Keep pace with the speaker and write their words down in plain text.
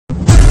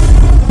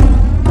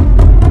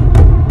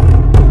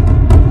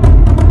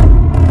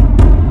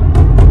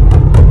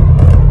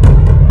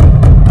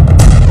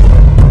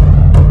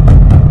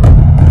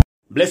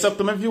Bless up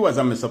to my viewers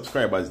and my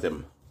subscribers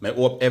them. I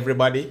hope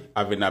everybody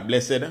having a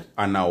blessed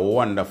and a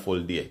wonderful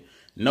day.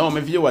 Now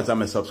my viewers and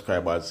my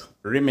subscribers,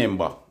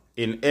 remember,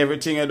 in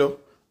everything you do,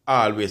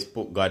 always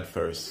put God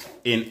first.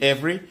 In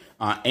every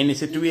and any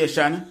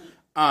situation,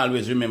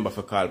 always remember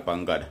to call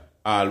upon God.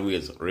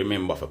 Always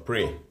remember to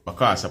pray.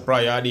 Because a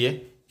prayer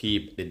day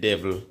keep the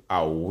devil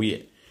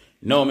away.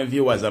 Now my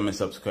viewers and my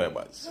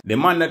subscribers. The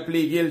man that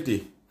plead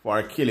guilty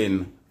for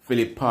killing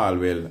Philip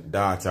Paulwell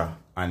daughter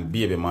and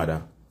baby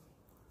mother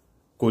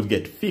could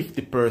get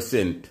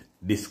 50%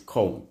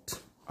 discount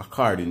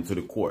according to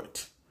the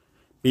court.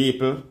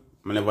 People,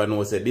 I never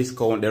know say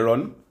discount they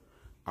run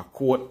a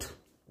court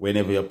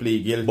whenever you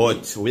plead guilty.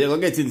 But we're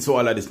going to get into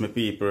all of this, my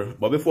people.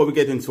 But before we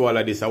get into all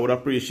of this, I would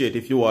appreciate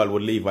if you all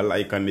would leave a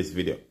like on this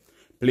video.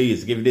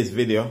 Please give this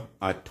video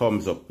a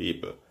thumbs up,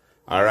 people.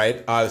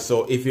 Alright,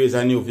 also if you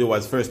are new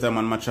viewers first time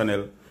on my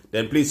channel,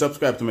 then please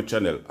subscribe to my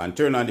channel and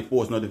turn on the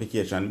post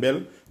notification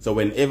bell so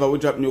whenever we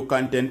drop new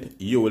content,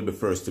 you will be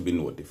first to be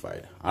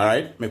notified.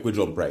 Alright, make we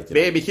jump right in.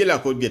 Baby killer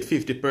could get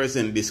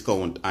 50%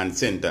 discount and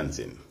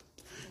sentencing.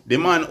 The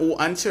man who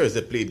on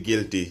Thursday plead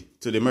guilty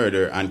to the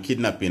murder and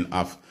kidnapping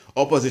of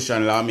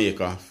opposition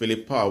lawmaker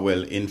Philip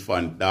Paulwell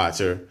infant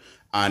daughter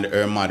and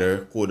her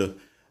mother could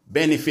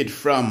benefit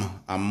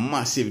from a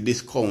massive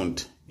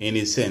discount in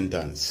his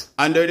sentence.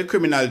 Under the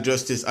Criminal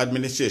Justice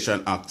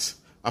Administration Act,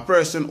 a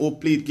person who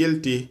plead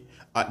guilty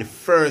at the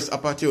first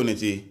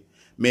opportunity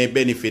may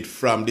benefit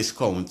from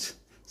discount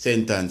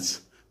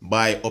sentence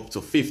by up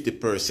to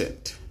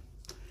 50%.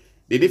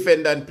 The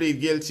defendant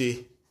plead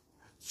guilty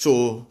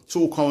to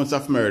 2 counts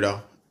of murder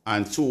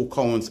and 2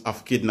 counts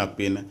of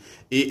kidnapping.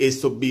 He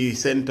is to be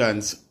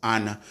sentenced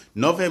on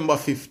November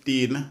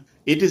 15.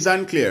 It is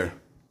unclear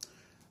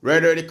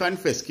whether the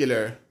confessed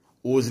killer,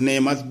 whose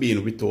name has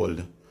been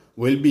withheld,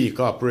 will be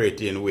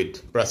cooperating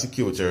with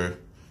prosecutor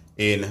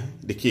in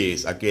the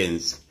case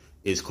against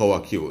his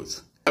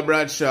co-accused.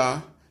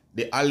 Bradshaw,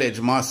 the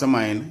alleged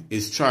mastermind,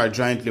 is charged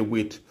jointly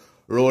with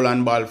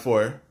Roland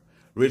Balfour,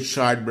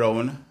 Richard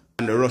Brown,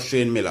 and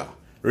Rushane Miller.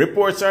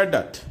 Reports are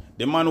that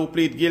the man who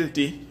pleaded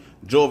guilty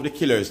drove the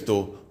killers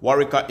to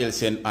Warwick Hill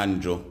St.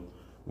 Andrew,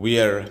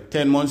 where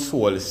 10 months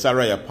old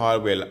Saraya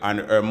Paulwell and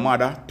her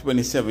mother,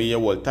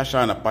 27-year-old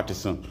Tashana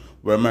Patterson,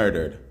 were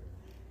murdered.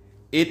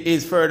 It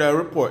is further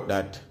reported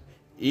that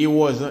he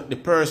was the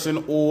person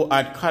who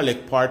had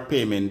collect part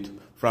payment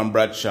from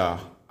Bradshaw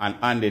and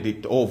handed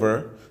it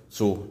over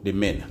to the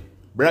men.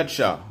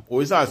 Bradshaw,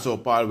 who is also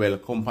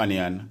Paulwell's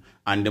companion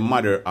and the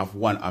mother of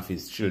one of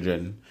his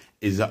children,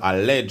 is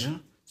alleged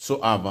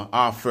to have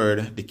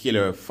offered the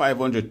killer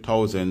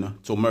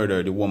 $500,000 to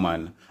murder the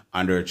woman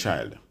and her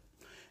child.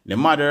 The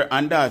mother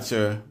and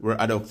daughter were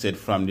abducted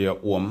from their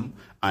home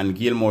on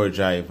Gilmore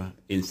Drive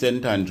in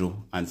St. Andrew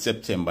on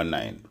September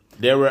 9.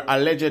 They were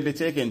allegedly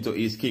taken to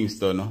East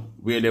Kingston,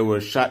 where they were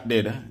shot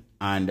dead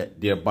and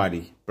their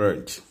body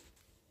burnt.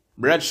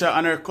 Bradshaw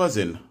and her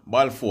cousin,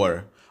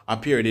 Balfour,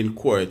 appeared in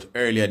court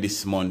earlier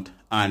this month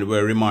and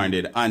were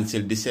remanded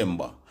until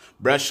December.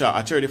 Bradshaw,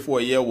 a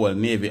 34-year-old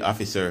Navy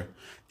officer,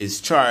 is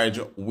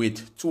charged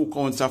with 2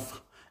 counts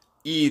of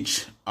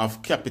each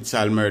of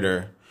capital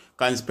murder,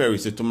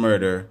 conspiracy to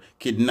murder,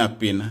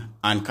 kidnapping,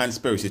 and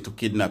conspiracy to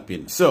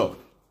kidnapping. So,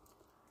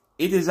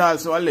 it is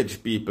also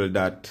alleged, people,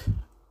 that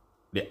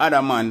the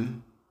other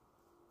man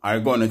are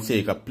going to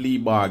take a plea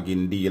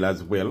bargain deal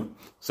as well,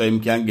 so him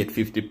can get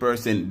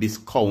 50%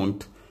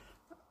 discount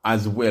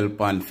as well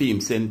upon theme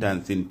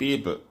sentencing,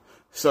 people.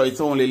 So it's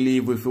only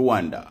leave if you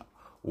wonder,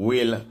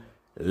 will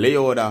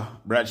Leoda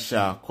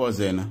Bradshaw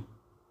cousin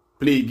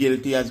plead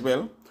guilty as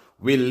well?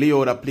 Will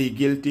Leoda plead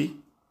guilty?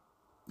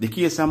 The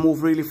case has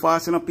moved really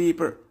fast, you know,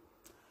 people.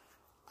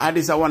 And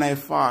this is one of the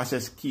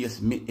fastest case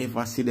me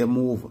ever see them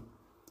move.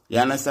 You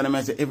understand me?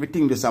 I say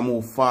everything just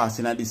move fast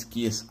in this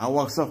case. I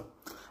work so.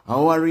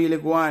 How I really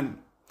go on?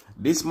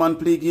 This man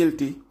plead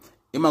guilty.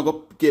 He might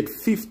go get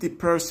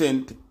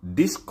 50%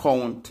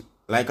 discount,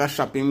 like a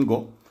shop him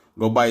go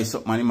buy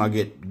something and he might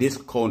get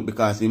discount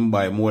because he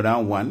buy more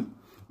than one.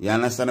 You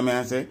understand me?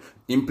 I say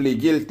him plead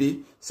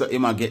guilty, so he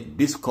might get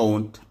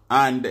discount.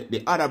 And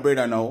the other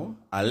brother now,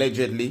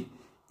 allegedly,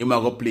 he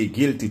might go plead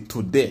guilty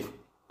today.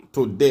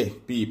 Today,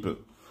 people.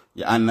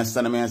 You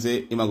understand me? I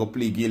say he might go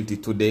plead guilty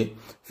today.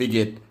 If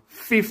get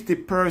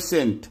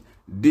 50%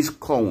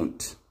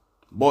 discount,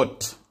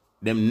 but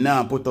them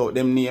now put out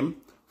them name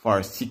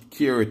for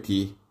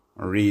security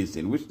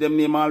reason, which them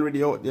name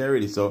already out there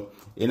already. So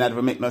it not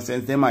make no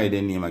sense them hide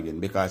their name again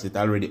because it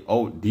already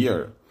out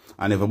there,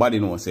 and everybody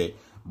knows say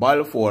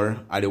Balfour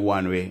are the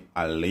one way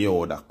a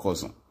Leoda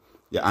cousin.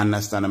 You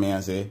understand me?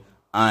 I say,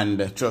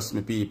 and trust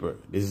me, people,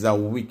 this is a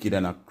wicked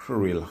and a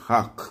cruel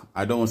hack.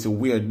 I don't see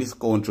where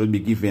discount should be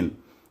given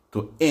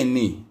to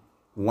any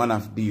one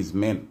of these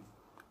men.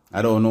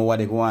 I don't know what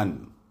they go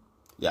on.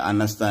 You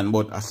understand?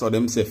 But I saw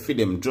them say for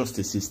them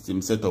justice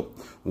system set up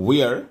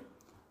where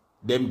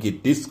them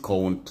get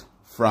discount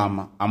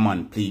from a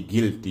man plead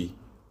guilty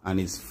on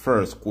his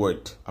first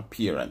court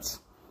appearance.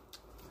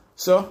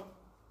 So,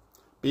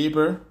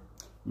 people,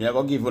 me I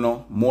go give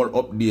you more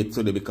updates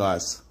today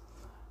because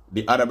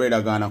the other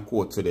brother gonna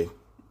court today.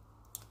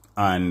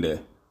 And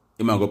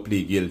he might go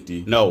plead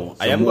guilty. No,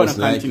 so I am going to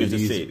continue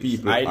to say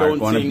people I don't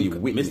think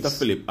Mr.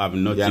 Philip have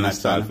nothing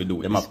at all to do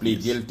with them this. a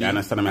plead guilty You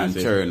understand what I'm and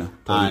saying? turn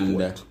and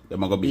they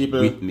might go be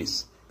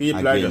witness.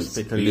 People are just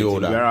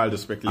speculating. We are all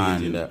just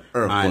speculating.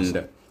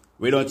 And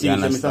we don't think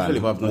Mr.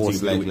 Philip have nothing to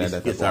do with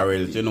this case or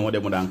else. You know, they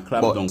would have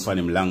clapped down for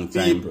him long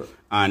time.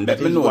 And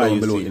that is why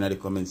you see in the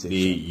comment section.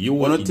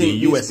 the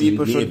US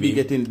people Navy should be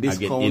getting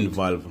discount get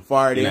involved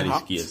for in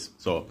this case.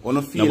 So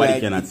nobody like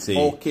cannot say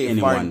okay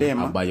anyone for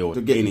them about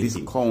to get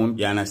anything. Discount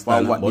you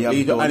understand? for what But they leave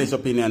have your honest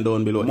opinion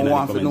down below in the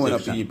comment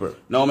section. People.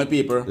 Now, my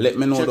people, let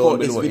me know check down out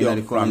below this video in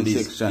the comment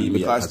section,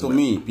 because to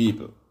me,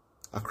 people,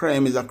 a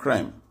crime is a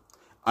crime.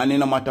 And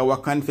no matter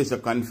what confess you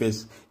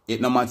confess,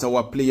 it no matter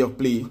what play you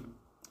play,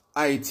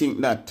 I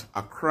think that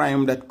a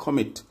crime that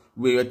commit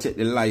where you take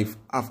the life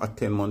of a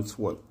 10 months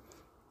old,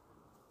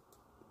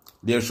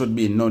 there should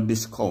be no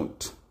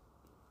discount.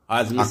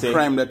 As me a say,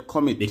 crime that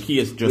commit the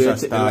case just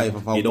a start,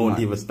 it don't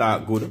even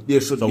start good. There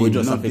should so be we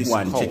just no have to go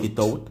and check it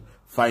out,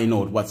 find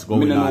out what's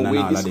going on and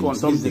all of them.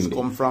 Something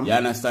come from. You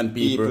understand,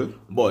 people?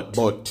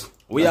 But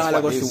we all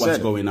are going to see what's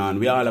going on.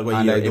 We all are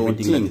going to hear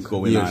everything that is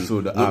going on.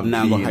 We're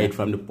not going to hide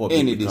from the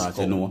public because,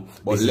 you know,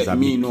 but let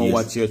me know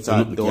what your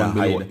thought down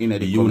below in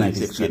the comment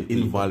section.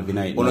 Involved in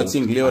it. I don't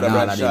think Leo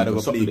Brad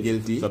go plead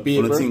guilty. So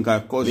people, think our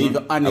cousin leave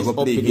your honest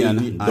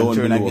opinion down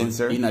below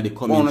in the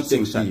comment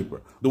section.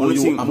 Do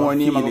you have more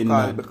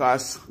name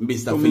because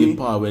Mr. Philip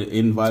Paulwell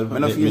involved? I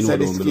don't feel say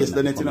this case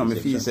done it, you know, me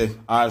feel say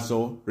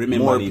also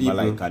remember leave a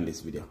like on this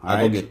video.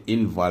 I go get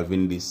involved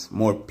in this.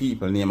 More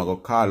people name I go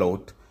call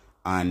out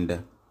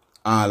and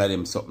all of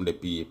them something the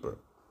people.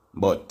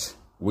 But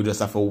we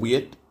just have to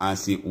wait and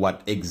see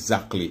what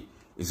exactly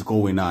is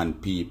going on,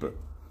 people.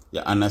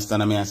 You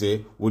understand me? I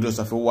say we just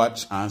have to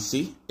watch and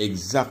see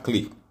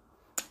exactly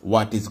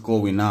what is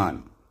going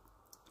on.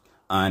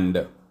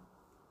 And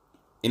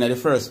in the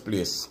first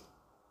place,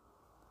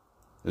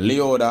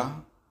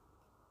 Leoda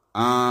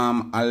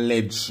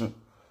alleged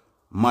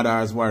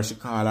mother's where she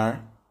call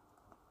her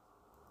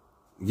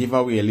give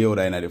away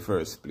Leoda in the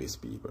first place,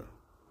 people.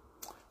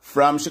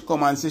 From she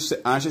come and she say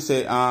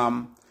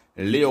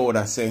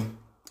Leoda say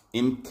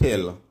him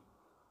tell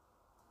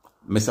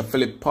Mr.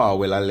 Philip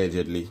Paulwell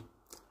allegedly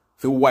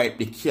to wipe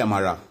the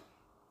camera.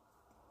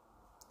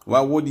 Why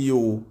would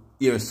you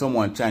hear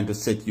someone trying to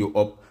set you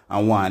up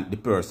and want the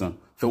person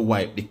to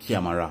wipe the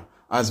camera?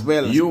 As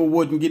well, you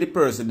wouldn't give the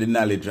person the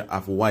knowledge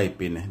of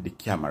wiping the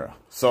camera.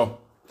 So,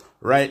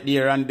 right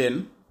there and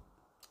then,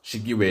 she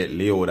give it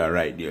Leoda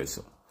right there.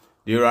 So,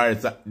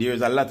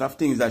 there's a lot of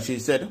things that she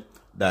said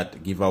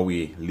that give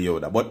away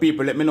Leoda. But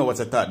people, let me know what's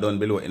your thought down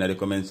below in the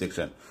comment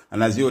section.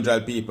 And as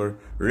usual, people,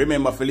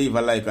 remember to leave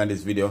a like on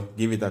this video,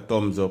 give it a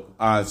thumbs up.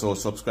 Also,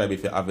 subscribe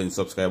if you haven't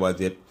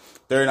subscribed yet.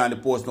 Turn on the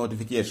post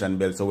notification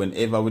bell so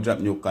whenever we drop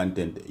new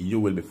content,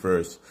 you will be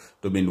first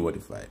to be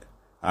notified.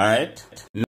 Alright?